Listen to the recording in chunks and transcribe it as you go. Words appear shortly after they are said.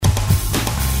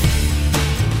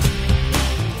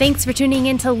Thanks for tuning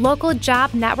in to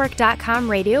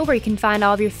localjobnetwork.com radio, where you can find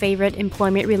all of your favorite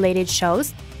employment-related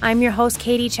shows. I'm your host,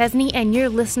 Katie Chesney, and you're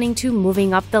listening to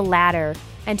Moving Up the Ladder.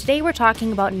 And today we're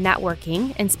talking about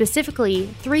networking, and specifically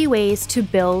 3 ways to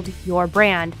build your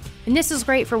brand. And this is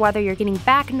great for whether you're getting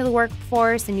back into the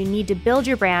workforce and you need to build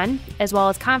your brand, as well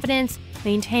as confidence,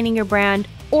 maintaining your brand,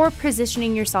 or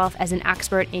positioning yourself as an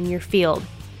expert in your field.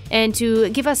 And to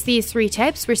give us these 3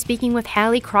 tips, we're speaking with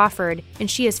Hallie Crawford,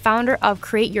 and she is founder of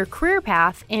Create Your Career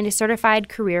Path and a certified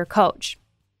career coach.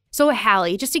 So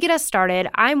Hallie, just to get us started,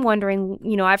 I'm wondering,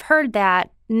 I've heard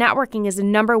that networking is the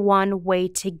number 1 way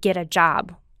to get a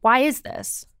job. Why is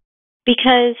this?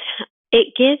 Because it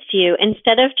gives you,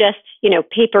 instead of just,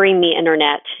 papering the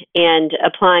internet and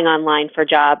applying online for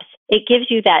jobs, it gives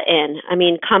you that in. I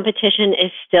mean, competition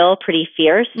is still pretty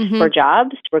fierce for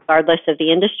jobs, regardless of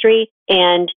the industry.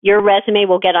 And your resume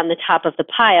will get on the top of the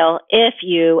pile if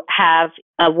you have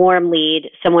a warm lead,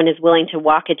 someone is willing to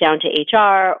walk it down to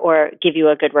HR or give you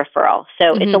a good referral.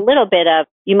 So it's a little bit of,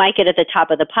 you might get at the top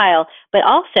of the pile, but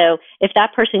also if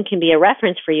that person can be a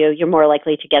reference for you, you're more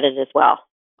likely to get it as well.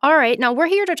 All right. Now, we're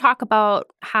here to talk about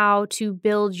how to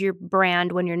build your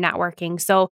brand when you're networking.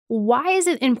 So why is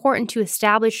it important to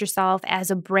establish yourself as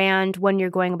a brand when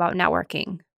you're going about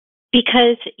networking?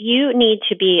 Because you need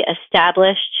to be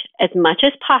established as much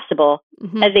as possible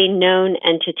as a known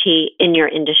entity in your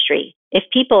industry. If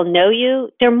people know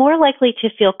you, they're more likely to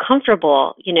feel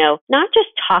comfortable, not just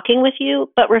talking with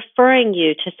you, but referring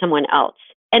you to someone else.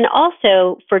 And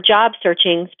also for job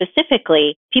searching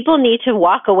specifically, people need to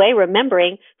walk away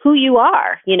remembering who you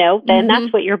are, and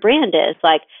that's what your brand is.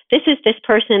 Like, this is this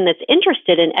person that's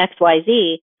interested in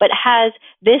XYZ, but has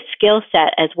this skill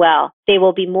set as well. They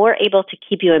will be more able to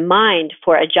keep you in mind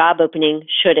for a job opening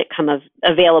should it come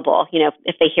available,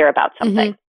 if they hear about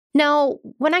something. Now,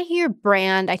 when I hear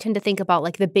brand, I tend to think about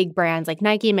like the big brands like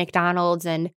Nike, McDonald's,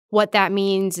 and what that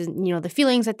means, and, the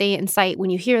feelings that they incite when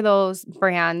you hear those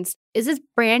brands. Is this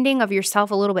branding of yourself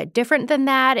a little bit different than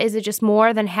that? Is it just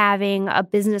more than having a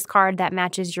business card that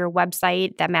matches your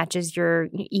website, that matches your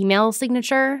email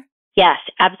signature? Yes,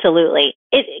 absolutely.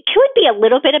 It could be a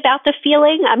little bit about the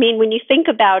feeling. I mean, when you think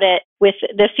about it with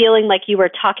the feeling like you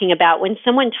were talking about, when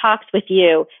someone talks with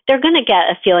you, they're going to get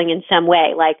a feeling in some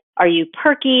way. Like, are you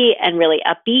perky and really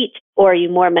upbeat, or are you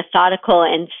more methodical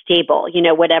and stable,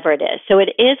 whatever it is. So it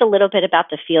is a little bit about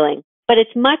the feeling. But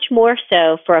it's much more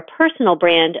so for a personal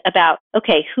brand about,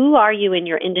 okay, who are you in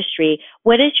your industry?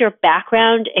 What is your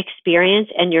background, experience,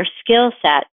 and your skill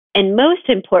set? And most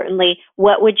importantly,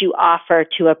 what would you offer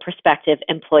to a prospective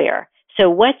employer? So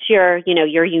what's your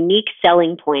unique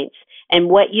selling points and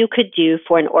what you could do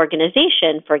for an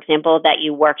organization, for example, that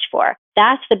you worked for?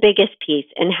 That's the biggest piece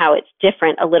and how it's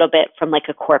different a little bit from like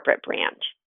a corporate brand.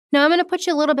 Now, I'm going to put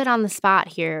you a little bit on the spot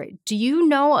here. Do you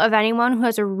know of anyone who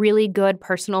has a really good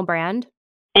personal brand?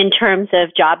 In terms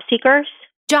of job seekers?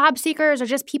 Job seekers, or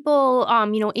just people,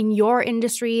 in your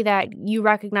industry that you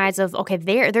recognize of, okay,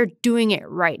 they're doing it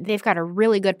right. They've got a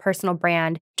really good personal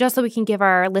brand, just so we can give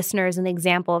our listeners an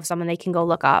example of someone they can go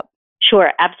look up.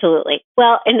 Sure, absolutely.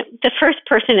 Well, and the first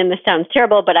person, and this sounds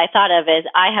terrible, but I thought of is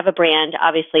I have a brand,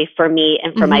 obviously, for me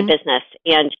and for my business.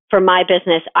 And for my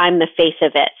business, I'm the face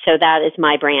of it. So that is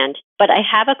my brand. But I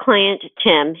have a client,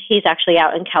 Tim. He's actually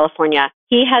out in California.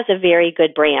 He has a very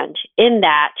good brand in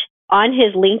that on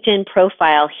his LinkedIn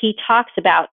profile, he talks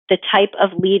about the type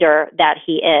of leader that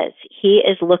he is. He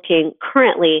is looking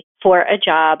currently for a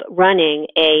job running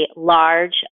a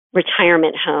large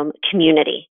retirement home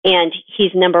community. And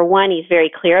he's number 1, he's very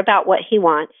clear about what he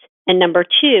wants. And number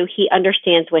 2, he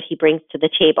understands what he brings to the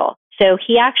table. So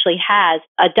he actually has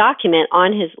a document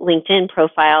on his LinkedIn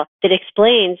profile that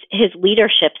explains his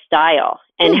leadership style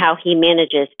and how he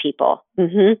manages people.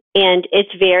 And it's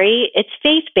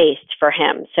faith-based for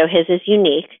him. So his is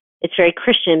unique. It's very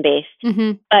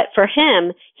Christian-based. But for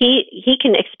him, he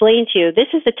can explain to you, this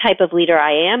is the type of leader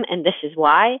I am, and this is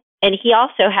why. And he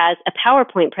also has a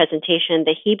PowerPoint presentation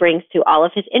that he brings to all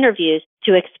of his interviews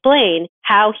to explain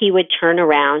how he would turn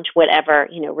around whatever,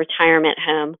 retirement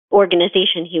home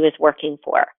organization he was working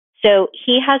for. So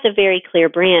he has a very clear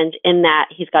brand in that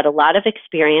he's got a lot of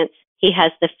experience. He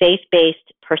has the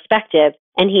faith-based perspective,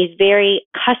 and he's very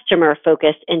customer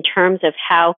focused in terms of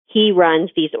how he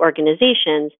runs these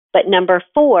organizations. But number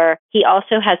 4, he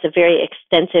also has a very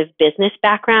extensive business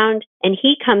background, and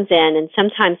he comes in, and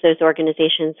sometimes those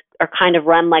organizations are kind of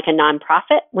run like a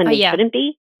nonprofit when they shouldn't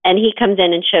be. And he comes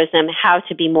in and shows them how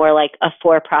to be more like a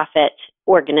for-profit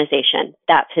organization.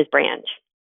 That's his brand.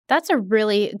 That's a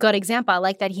really good example. I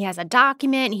like that he has a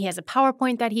document, he has a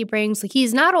PowerPoint that he brings. So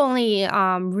he's not only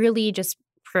really just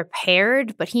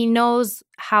prepared, but he knows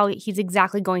how he's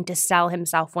exactly going to sell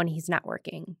himself when he's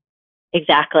networking.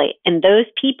 Exactly. And those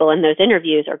people in those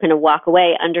interviews are going to walk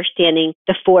away understanding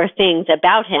the 4 things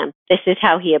about him. This is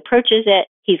how he approaches it.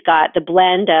 He's got the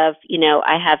blend of,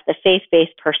 I have the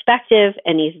faith-based perspective,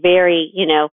 and he's very,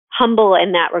 humble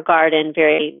in that regard and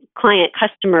very client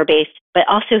customer based, but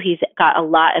also he's got a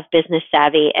lot of business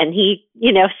savvy, and he,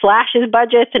 slashes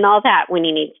budgets and all that when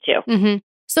he needs to. Mm-hmm.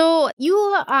 So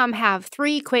you have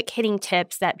 3 quick hitting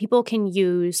tips that people can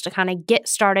use to kind of get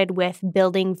started with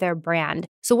building their brand.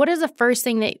 So what is the first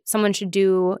thing that someone should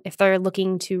do if they're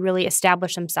looking to really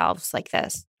establish themselves like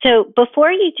this? So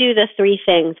before you do the 3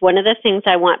 things, one of the things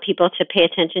I want people to pay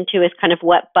attention to is kind of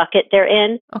what bucket they're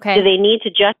in. Okay. Do they need to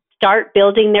just start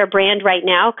building their brand right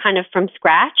now, kind of from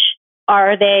scratch?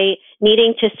 Are they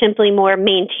needing to simply more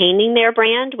maintaining their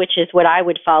brand, which is what I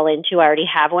would fall into? I already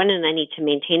have one and I need to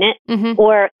maintain it. Mm-hmm.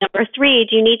 Or number 3,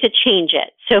 do you need to change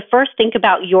it? So first think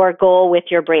about your goal with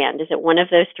your brand. Is it one of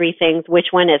those 3 things? Which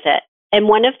one is it? And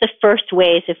one of the first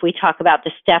ways, if we talk about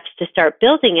the steps to start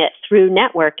building it through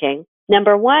networking,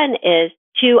 number 1 is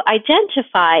to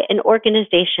identify an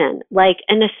organization like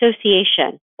an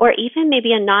association or even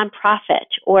maybe a nonprofit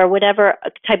or whatever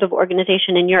type of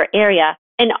organization in your area,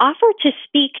 and offer to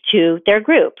speak to their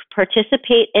group,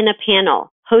 participate in a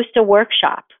panel, host a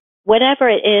workshop, whatever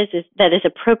it is that is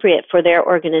appropriate for their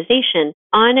organization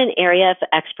on an area of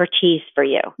expertise for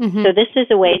you. Mm-hmm. So this is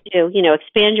a way to,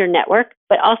 expand your network,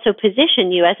 but also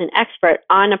position you as an expert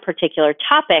on a particular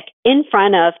topic in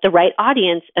front of the right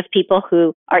audience of people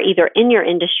who are either in your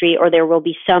industry or there will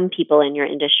be some people in your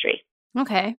industry.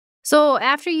 Okay. So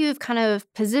after you've kind of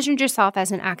positioned yourself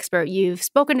as an expert, you've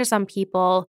spoken to some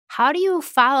people, how do you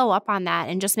follow up on that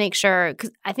and just make sure,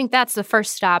 because I think that's the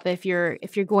first step if you're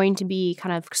going to be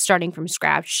kind of starting from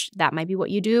scratch, that might be what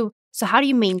you do. So how do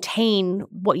you maintain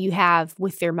what you have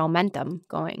with your momentum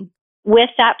going?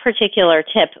 With that particular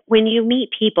tip, when you meet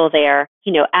people there,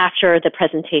 after the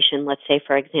presentation, let's say,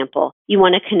 for example, you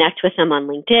want to connect with them on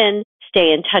LinkedIn,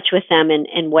 stay in touch with them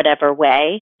in whatever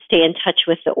way. Stay in touch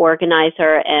with the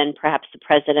organizer and perhaps the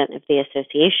president of the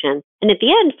association. And at the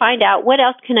end, find out, what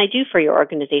else can I do for your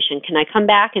organization? Can I come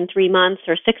back in 3 months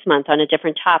or 6 months on a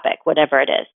different topic, whatever it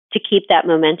is, to keep that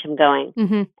momentum going?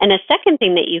 Mm-hmm. And a second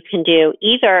thing that you can do,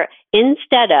 either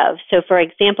instead of, so for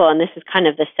example, and this is kind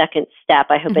of the second step,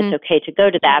 I hope it's okay to go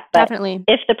to that, but Definitely.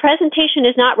 If the presentation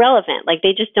is not relevant, like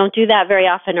they just don't do that very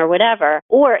often or whatever,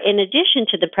 or in addition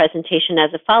to the presentation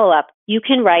as a follow-up, you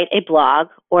can write a blog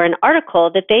or an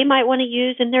article that they might want to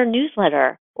use in their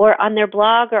newsletter or on their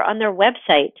blog or on their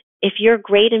website. If you're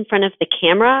great in front of the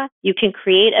camera, you can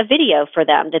create a video for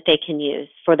them that they can use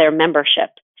for their membership.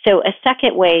 So a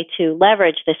second way to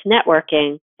leverage this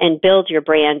networking and build your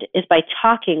brand is by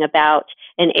talking about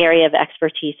an area of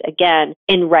expertise, again,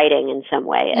 in writing in some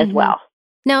way as well.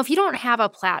 Now, if you don't have a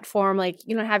platform, like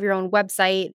you don't have your own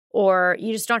website, or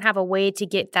you just don't have a way to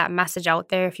get that message out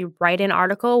there, if you write an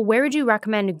article, where would you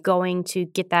recommend going to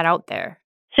get that out there?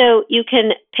 So you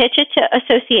can pitch it to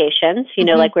associations,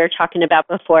 like we were talking about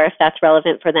before, if that's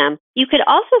relevant for them. You could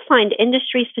also find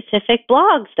industry-specific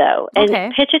blogs, though,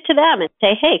 and pitch it to them and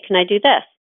say, hey, can I do this?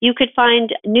 You could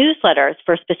find newsletters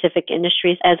for specific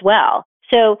industries as well.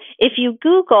 So if you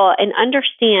Google and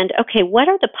understand, okay, what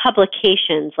are the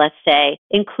publications, let's say,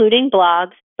 including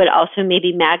blogs, but also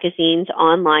maybe magazines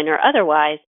online or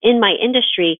otherwise, in my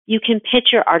industry, you can pitch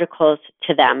your articles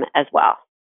to them as well.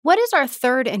 What is our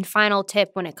third and final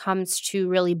tip when it comes to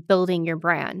really building your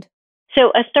brand?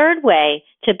 So a third way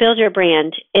to build your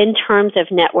brand in terms of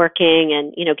networking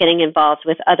and, getting involved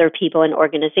with other people and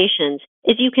organizations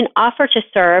is you can offer to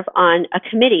serve on a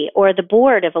committee or the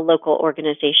board of a local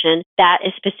organization that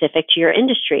is specific to your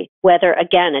industry, whether,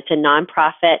 again, it's a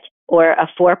nonprofit or a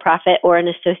for-profit or an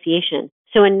association.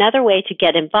 So another way to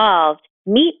get involved,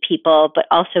 meet people, but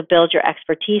also build your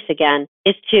expertise again,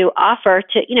 is to offer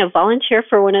to, volunteer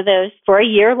for one of those for a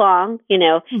year long,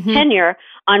 tenure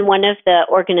on one of the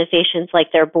organizations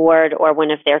like their board or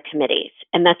one of their committees.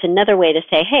 And that's another way to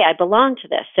say, hey, I belong to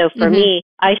this. So for me,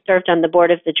 I served on the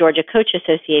board of the Georgia Coach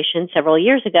Association several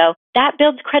years ago. That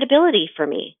builds credibility for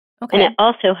me. Okay. And it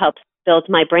also helps build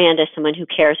my brand as someone who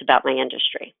cares about my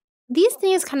industry. These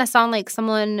things kind of sound like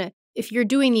someone, if you're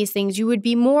doing these things, you would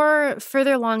be more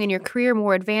further along in your career,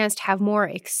 more advanced, have more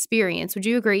experience. Would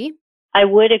you agree? I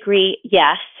would agree,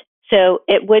 yes. So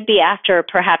it would be after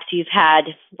perhaps you've had,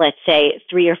 let's say,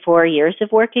 3 or 4 years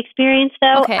of work experience,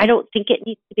 though. Okay. I don't think it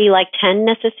needs to be like 10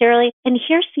 necessarily. And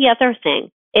here's the other thing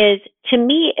is, to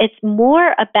me, it's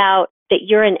more about that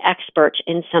you're an expert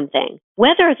in something,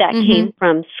 whether that came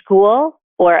from school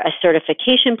or a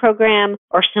certification program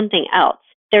or something else.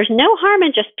 there's no harm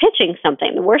in just pitching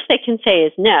something. The worst they can say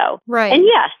is no. Right. And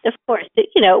yes, of course,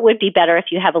 it would be better if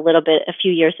you have a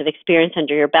few years of experience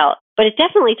under your belt, but it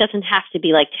definitely doesn't have to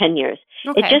be like 10 years.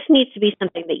 Okay. It just needs to be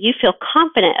something that you feel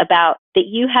confident about, that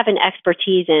you have an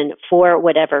expertise in for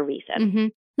whatever reason. Mm-hmm.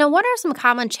 Now, what are some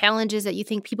common challenges that you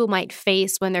think people might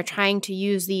face when they're trying to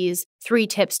use these 3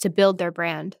 tips to build their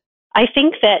brand? I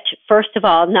think that, first of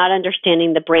all, not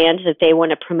understanding the brand that they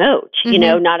want to promote,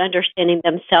 not understanding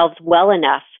themselves well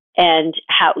enough and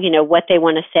how, what they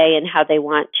want to say and how they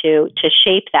want to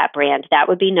shape that brand. That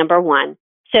would be number one.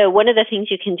 So one of the things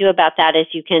you can do about that is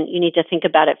you need to think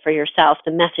about it for yourself,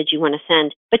 the message you want to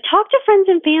send. But talk to friends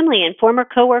and family and former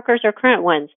coworkers or current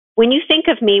ones. When you think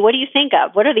of me, what do you think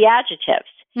of? What are the adjectives?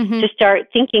 To start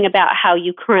thinking about how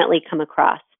you currently come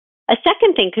across. A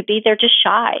second thing could be they're just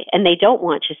shy and they don't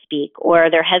want to speak, or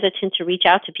they're hesitant to reach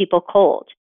out to people cold.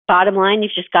 Bottom line,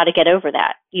 you've just got to get over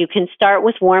that. You can start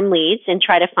with warm leads and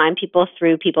try to find people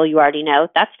through people you already know.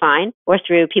 That's fine. Or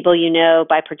through people you know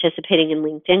by participating in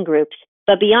LinkedIn groups.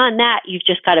 But beyond that, you've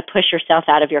just got to push yourself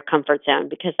out of your comfort zone,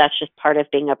 because that's just part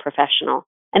of being a professional.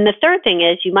 And the third thing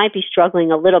is you might be struggling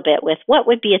a little bit with what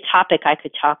would be a topic I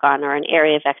could talk on or an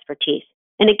area of expertise.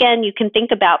 And again, you can think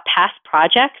about past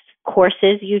projects,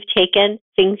 courses you've taken,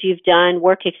 things you've done,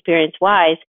 work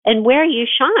experience-wise, and where you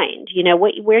shined,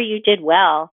 where you did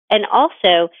well. And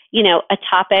also, a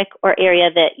topic or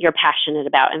area that you're passionate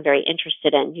about and very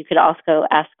interested in. You could also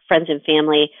ask friends and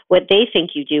family what they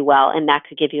think you do well, and that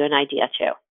could give you an idea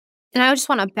too. And I just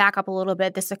want to back up a little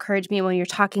bit. This occurred to me when you're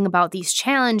talking about these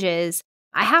challenges.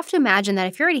 I have to imagine that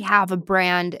if you already have a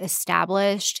brand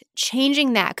established,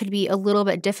 changing that could be a little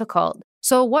bit difficult.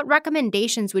 So what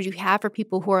recommendations would you have for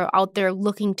people who are out there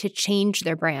looking to change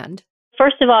their brand?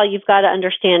 First of all, you've got to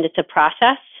understand it's a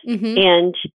process,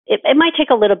 and it might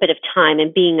take a little bit of time,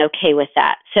 and being okay with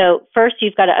that. So first,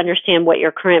 you've got to understand what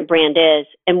your current brand is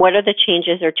and what are the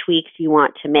changes or tweaks you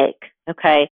want to make.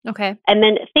 Okay. And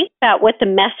then think about what the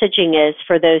messaging is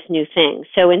for those new things.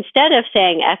 So instead of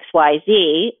saying X, Y,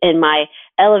 Z in my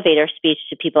elevator speech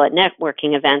to people at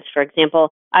networking events, for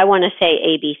example, I want to say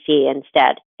ABC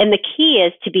instead. And the key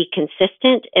is to be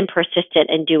consistent and persistent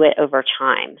and do it over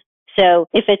time. So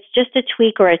if it's just a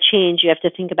tweak or a change, you have to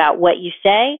think about what you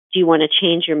say. Do you want to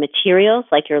change your materials,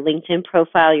 like your LinkedIn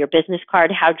profile, your business card?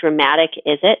 How dramatic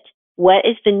is it? What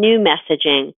is the new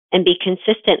messaging? And be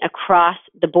consistent across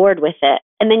the board with it.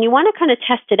 And then you want to kind of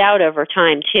test it out over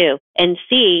time too, and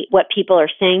see what people are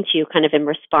saying to you kind of in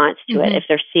response to it, if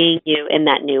they're seeing you in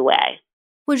that new way.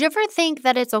 Would you ever think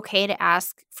that it's okay to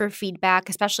ask for feedback,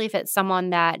 especially if it's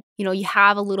someone that, you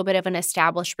have a little bit of an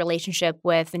established relationship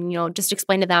with, and, just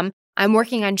explain to them, I'm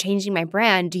working on changing my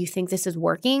brand. Do you think this is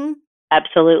working?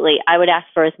 Absolutely. I would ask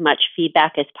for as much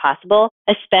feedback as possible,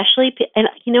 especially, and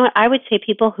I would say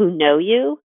people who know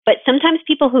you, but sometimes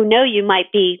people who know you might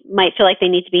feel like they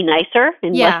need to be nicer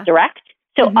and less direct.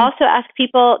 So also ask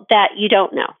people that you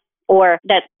don't know, or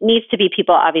that needs to be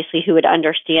people, obviously, who would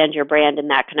understand your brand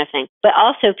and that kind of thing, but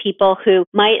also people who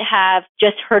might have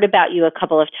just heard about you a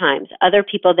couple of times, other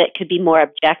people that could be more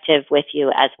objective with you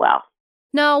as well.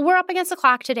 No, we're up against the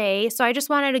clock today, so I just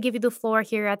wanted to give you the floor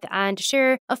here at the end to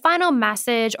share a final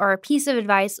message or a piece of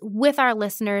advice with our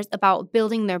listeners about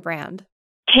building their brand.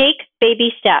 Take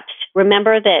baby steps.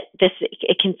 Remember that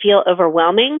it can feel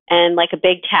overwhelming and like a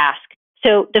big task.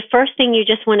 So the first thing you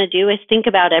just want to do is think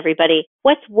about, everybody,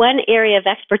 what's one area of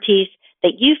expertise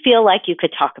that you feel like you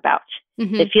could talk about?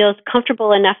 That feels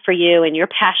comfortable enough for you and you're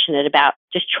passionate about.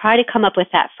 Just try to come up with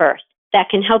that first. That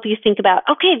can help you think about,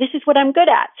 okay, this is what I'm good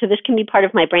at, so this can be part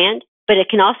of my brand, but it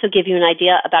can also give you an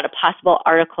idea about a possible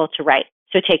article to write.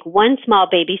 So take one small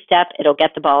baby step, it'll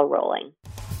get the ball rolling.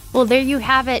 Well, there you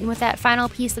have it. And with that final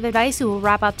piece of advice, we will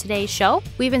wrap up today's show.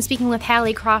 We've been speaking with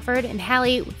Hallie Crawford. And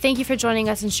Hallie, thank you for joining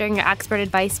us and sharing your expert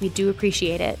advice. We do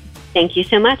appreciate it. Thank you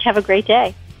so much. Have a great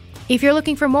day. If you're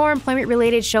looking for more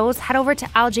employment-related shows, head over to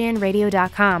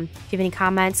aljanradio.com. If you have any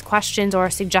comments, questions, or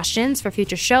suggestions for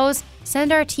future shows,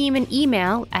 send our team an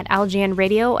email at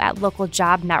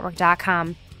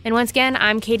aljanradio@localjobnetwork.com. And once again,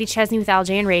 I'm Katie Chesney with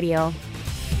Aljan Radio.